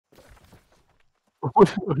What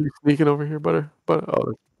are you sneaking over here, butter? Butter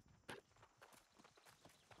oh,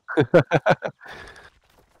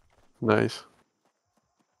 nice.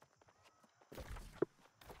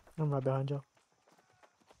 I'm right behind you.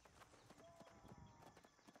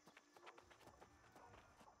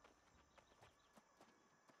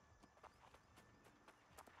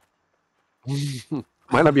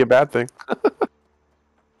 Might not be a bad thing.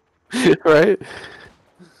 Right?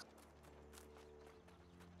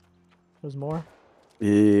 There's more.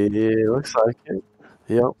 Yeah, looks like it.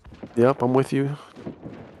 Yep. Yep, I'm with you.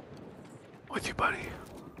 With you, buddy.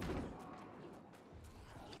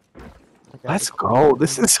 Okay, Let's the cool go. one.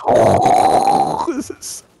 This is oh, this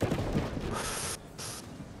is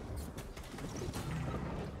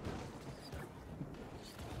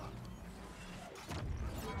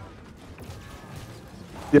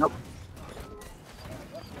Yep.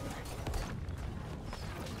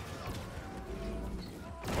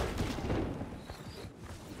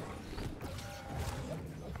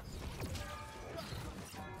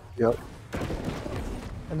 Yep.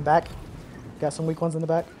 In the back. Got some weak ones in the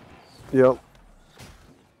back. Yep.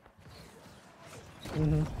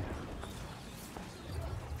 Mm-hmm.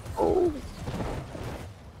 Oh.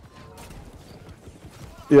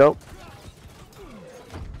 Yep.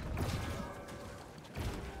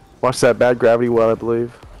 Watch that bad gravity well, I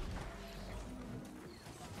believe.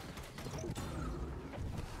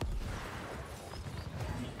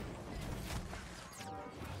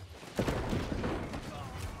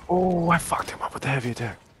 Oh, I fucked him up with the heavy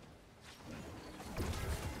attack.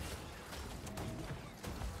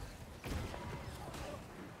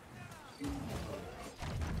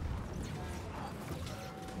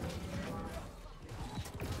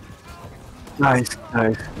 Nice,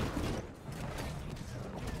 nice.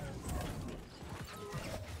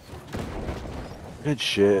 Good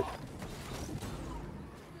shit.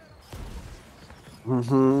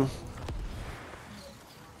 Mm-hmm.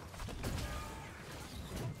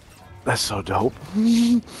 That's so dope.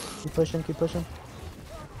 Keep pushing, keep pushing.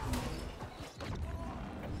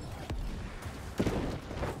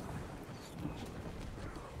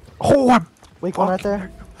 Oh, I'm Weak one right there. How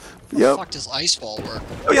the Yep. fuck does ice ball work?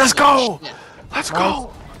 Oh, let's go. Shit. Let's Nice.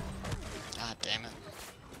 go. God damn it.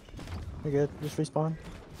 You're good. Just respawn.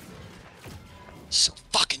 So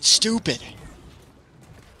fucking stupid.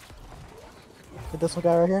 Get this one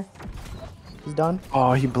guy right here. He's done.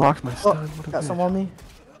 Oh, he blocked my Oh, stun. What a got bitch. some on me.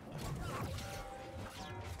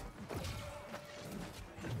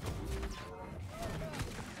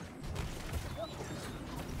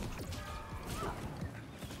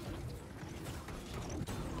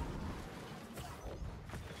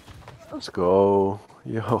 Let's go.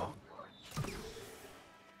 Yo.